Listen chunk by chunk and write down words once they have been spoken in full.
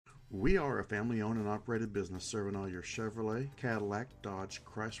We are a family-owned and operated business serving all your Chevrolet, Cadillac, Dodge,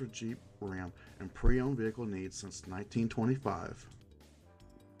 Chrysler, Jeep, Ram, and pre-owned vehicle needs since 1925.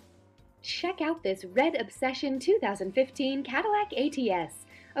 Check out this Red Obsession 2015 Cadillac ATS,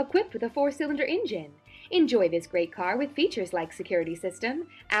 equipped with a 4-cylinder engine. Enjoy this great car with features like security system,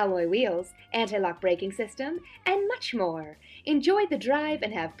 alloy wheels, anti-lock braking system, and much more. Enjoy the drive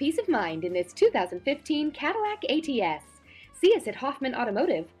and have peace of mind in this 2015 Cadillac ATS. See us at Hoffman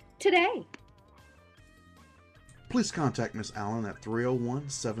Automotive today. Please contact Miss Allen at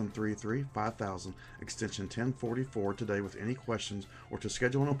 301-733-5000, extension 1044 today with any questions or to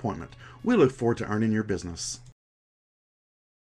schedule an appointment. We look forward to earning your business.